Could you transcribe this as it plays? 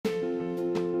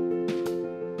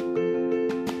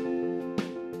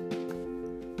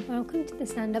Welcome to the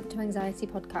Stand Up to Anxiety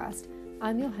podcast.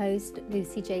 I'm your host,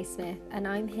 Lucy J. Smith, and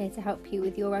I'm here to help you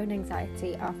with your own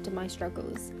anxiety after my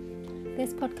struggles.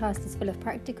 This podcast is full of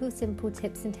practical, simple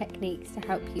tips and techniques to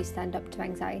help you stand up to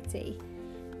anxiety.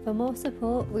 For more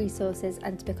support, resources,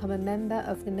 and to become a member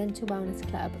of the Mental Wellness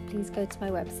Club, please go to my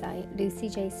website,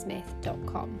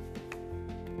 lucyjsmith.com.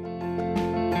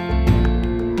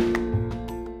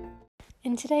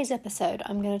 In today's episode,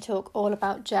 I'm going to talk all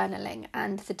about journaling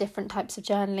and the different types of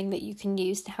journaling that you can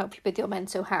use to help you with your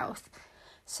mental health.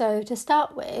 So to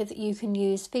start with, you can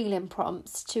use feeling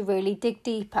prompts to really dig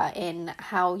deeper in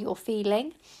how you're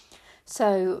feeling.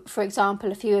 So, for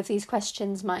example, a few of these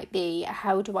questions might be,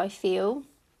 how do I feel?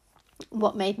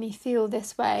 What made me feel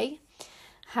this way?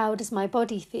 How does my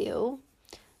body feel?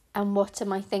 And what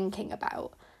am I thinking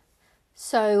about?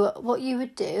 So what you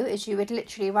would do is you would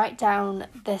literally write down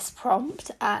this prompt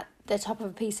at the top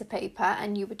of a piece of paper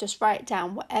and you would just write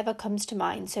down whatever comes to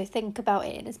mind. So think about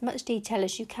it in as much detail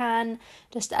as you can.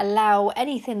 Just allow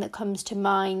anything that comes to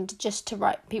mind just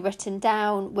to be written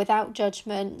down without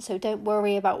judgment. So don't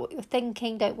worry about what you're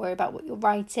thinking. Don't worry about what you're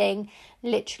writing.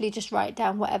 Literally just write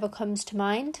down whatever comes to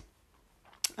mind.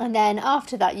 And then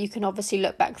after that, you can obviously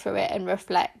look back through it and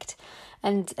reflect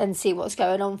and see what's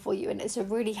going on for you. And it's a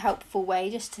really helpful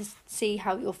way just to see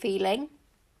how you're feeling.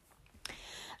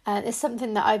 It's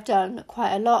something that I've done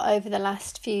quite a lot over the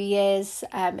last few years.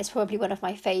 It's probably one of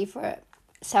my favourite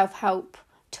self-help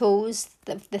tools.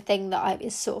 The thing that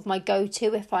is sort of my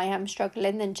go-to if I am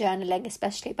struggling, then journaling,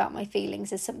 especially about my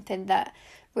feelings, is something that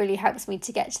really helps me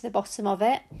to get to the bottom of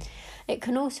it. It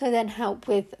can also then help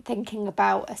with thinking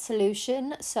about a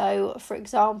solution. So, for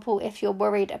example, if you're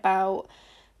worried about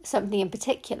something in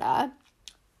particular,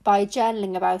 by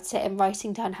journaling about it and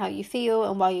writing down how you feel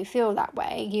and why you feel that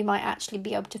way, you might actually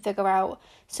be able to figure out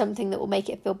something that will make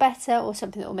it feel better or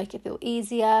something that will make it feel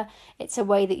easier. It's a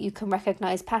way that you can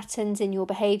recognise patterns in your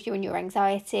behaviour and your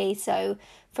anxiety. So,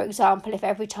 for example, if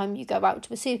every time you go out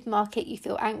to a supermarket you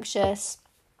feel anxious,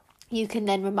 you can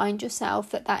then remind yourself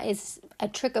that that is a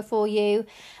trigger for you,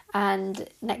 and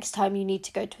next time you need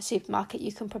to go to a supermarket,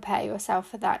 you can prepare yourself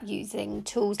for that using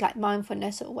tools like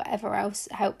mindfulness or whatever else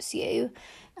helps you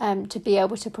to be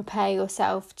able to prepare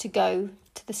yourself to go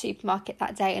to the supermarket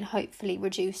that day and hopefully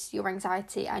reduce your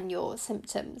anxiety and your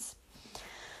symptoms.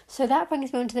 So that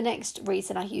brings me on to the next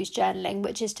reason I use journaling,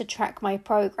 which is to track my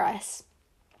progress.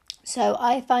 So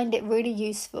I find it really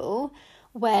useful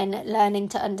when learning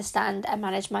to understand and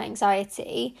manage my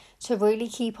anxiety to really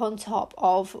keep on top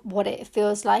of what it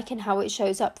feels like and how it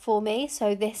shows up for me.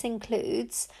 So this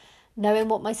includes knowing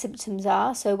what my symptoms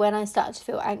are. So when I start to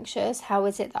feel anxious, how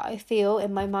is it that I feel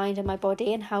in my mind and my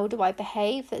body, and how do I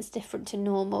behave that's different to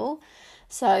normal?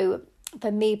 So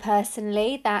for me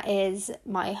personally, that is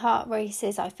my heart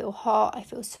races, I feel hot, I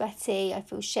feel sweaty, I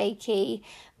feel shaky,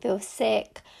 I feel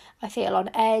sick, I feel on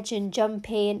edge and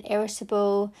jumpy and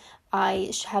irritable.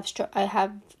 I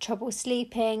have trouble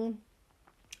sleeping.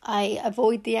 I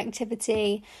avoid the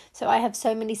activity. So I have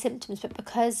so many symptoms, but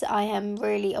because I am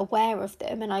really aware of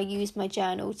them and I use my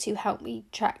journal to help me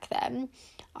track them,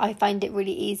 I find it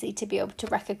really easy to be able to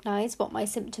recognise what my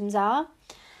symptoms are.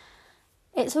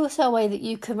 It's also a way that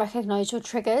you can recognise your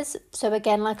triggers. So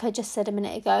again, like I just said a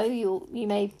minute ago, you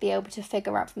may be able to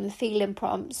figure out from the feeling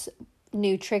prompts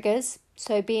new triggers.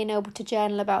 So being able to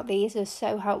journal about these is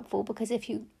so helpful, because if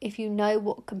you know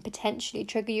what can potentially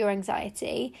trigger your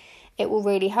anxiety, it will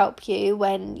really help you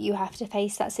when you have to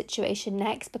face that situation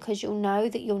next, because you'll know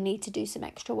that you'll need to do some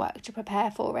extra work to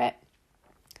prepare for it.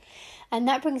 And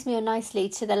that brings me on nicely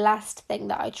to the last thing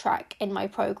that I track in my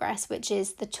progress, which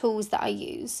is the tools that I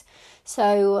use.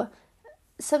 So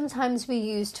sometimes we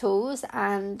use tools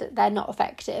and they're not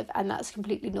effective, and that's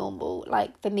completely normal.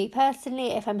 Like for me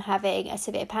personally, if I'm having a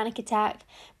severe panic attack,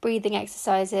 breathing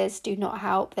exercises do not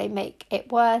help. They make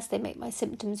it worse. They make my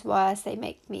symptoms worse. They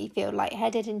make me feel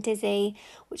lightheaded and dizzy,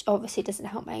 which obviously doesn't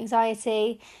help my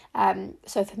anxiety.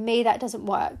 So for me, that doesn't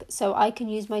work. So I can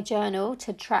use my journal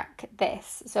to track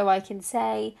this. So I can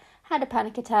say, had a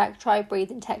panic attack, tried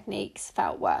breathing techniques,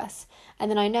 felt worse. And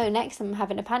then I know next time I'm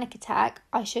having a panic attack,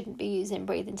 I shouldn't be using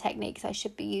breathing techniques. I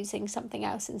should be using something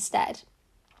else instead.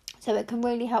 So it can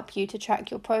really help you to track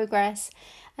your progress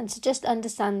and to just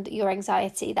understand your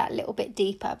anxiety that little bit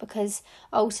deeper, because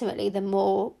ultimately the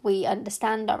more we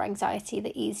understand our anxiety,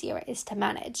 the easier it is to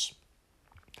manage.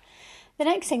 The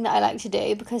next thing that I like to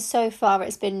do, because so far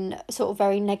it's been sort of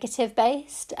very negative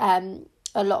based, a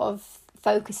lot of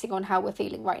focusing on how we're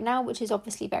feeling right now, which is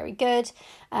obviously very good,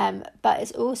 but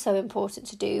it's also important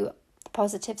to do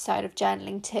positive side of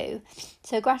journaling too.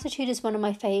 So gratitude is one of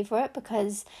my favourite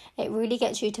because it really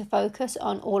gets you to focus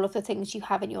on all of the things you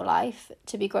have in your life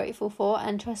to be grateful for,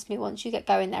 and trust me, once you get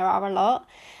going there are a lot.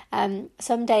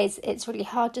 Some days it's really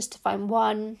hard just to find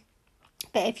one,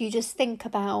 but if you just think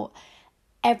about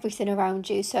everything around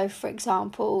you, so for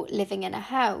example living in a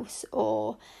house,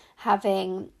 or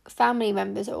having family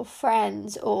members or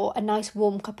friends, or a nice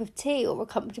warm cup of tea, or a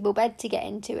comfortable bed to get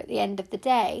into at the end of the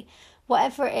day,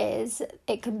 whatever it is,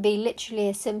 it can be literally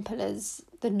as simple as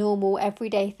the normal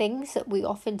everyday things that we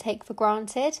often take for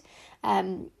granted.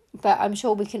 But I'm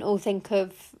sure we can all think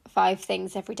of 5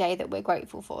 things every day that we're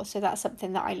grateful for, so that's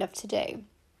something that I love to do.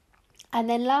 And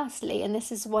then lastly, and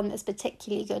this is one that's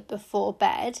particularly good before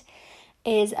bed,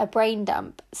 is a brain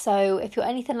dump. So if you're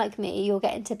anything like me, you'll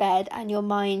get into bed and your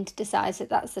mind decides that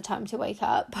that's the time to wake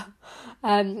up.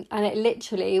 And it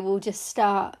literally will just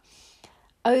start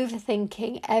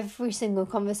overthinking every single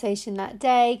conversation that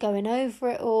day, going over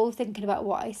it all, thinking about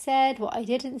what I said, what I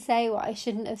didn't say, what I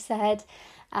shouldn't have said.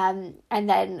 And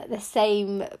then the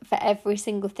same for every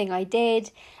single thing I did.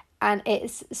 And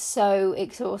it's so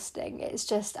exhausting. It's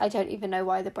just, I don't even know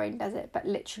why the brain does it, but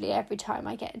literally every time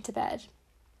I get into bed.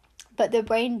 But the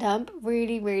brain dump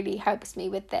really, really helps me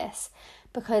with this,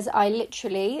 because I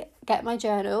literally get my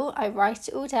journal, I write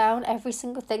it all down, every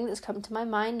single thing that's come to my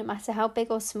mind, no matter how big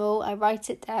or small, I write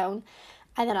it down,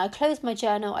 and then I close my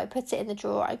journal, I put it in the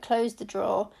drawer, I close the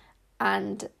drawer,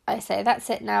 and I say, that's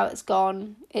it now, it's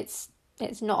gone, it's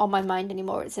not on my mind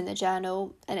anymore, it's in the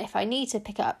journal. And if I need to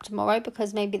pick it up tomorrow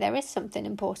because maybe there is something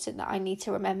important that I need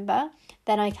to remember,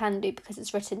 then I can do, because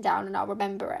it's written down and I'll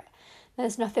remember it.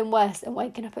 There's nothing worse than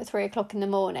waking up at 3 o'clock in the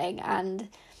morning and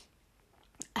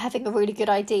having a really good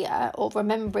idea, or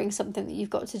remembering something that you've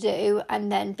got to do, and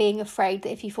then being afraid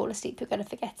that if you fall asleep you're going to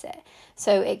forget it.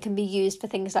 So it can be used for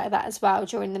things like that as well,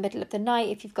 during the middle of the night.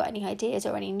 If you've got any ideas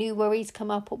or any new worries come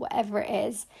up or whatever it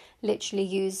is, literally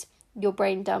use your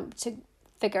brain dump to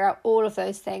figure out all of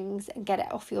those things and get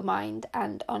it off your mind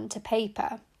and onto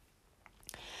paper.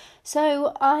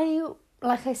 So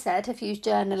like I said, have used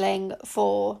journaling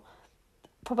for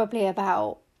probably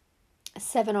about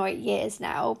 7 or 8 years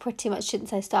now, pretty much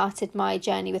since I started my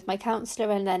journey with my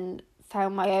counsellor, and then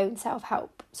found my own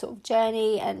self-help sort of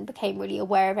journey and became really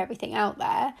aware of everything out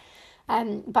there.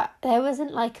 But there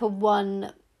wasn't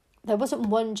one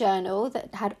journal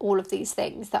that had all of these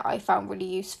things that I found really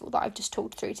useful that I've just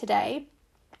talked through today.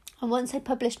 And once I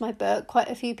published my book,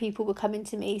 quite a few people were coming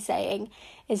to me saying,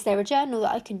 is there a journal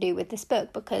that I can do with this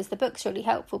book? Because the book's really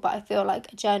helpful, but I feel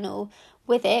like a journal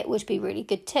with it would be really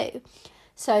good too.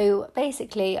 So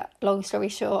basically, long story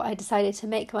short, I decided to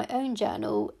make my own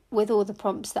journal with all the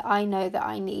prompts that I know that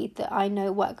I need, that I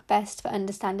know work best for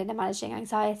understanding and managing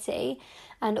anxiety,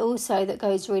 and also that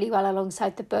goes really well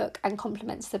alongside the book and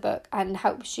complements the book and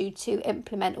helps you to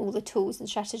implement all the tools and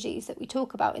strategies that we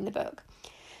talk about in the book.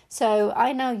 So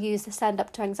I now use the Stand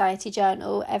Up to Anxiety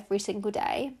journal every single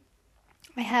day.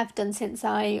 I have done since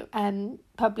I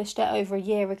published it over a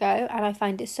year ago, and I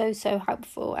find it so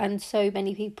helpful, and so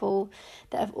many people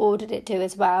that have ordered it do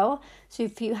as well. So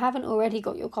if you haven't already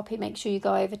got your copy, make sure you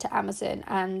go over to Amazon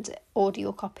and order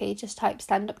your copy. Just type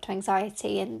Stand Up to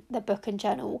Anxiety and the book and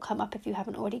journal will come up if you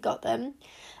haven't already got them.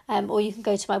 Or you can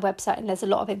go to my website, and there's a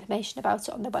lot of information about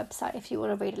it on the website if you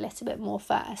want to read a little bit more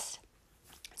first.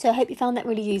 So I hope you found that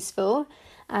really useful,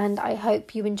 and I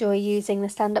hope you enjoy using the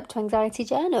Stand Up to Anxiety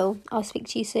journal. I'll speak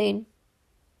to you soon.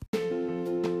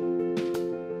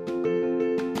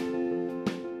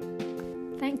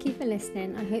 Thank you for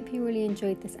listening. I hope you really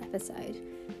enjoyed this episode.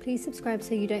 Please subscribe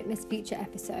so you don't miss future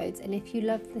episodes, and if you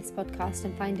love this podcast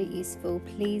and find it useful,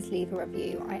 please leave a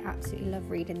review. I absolutely love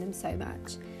reading them so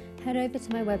much. Head over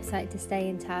to my website to stay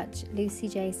in touch,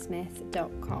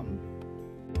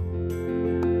 lucyjsmith.com.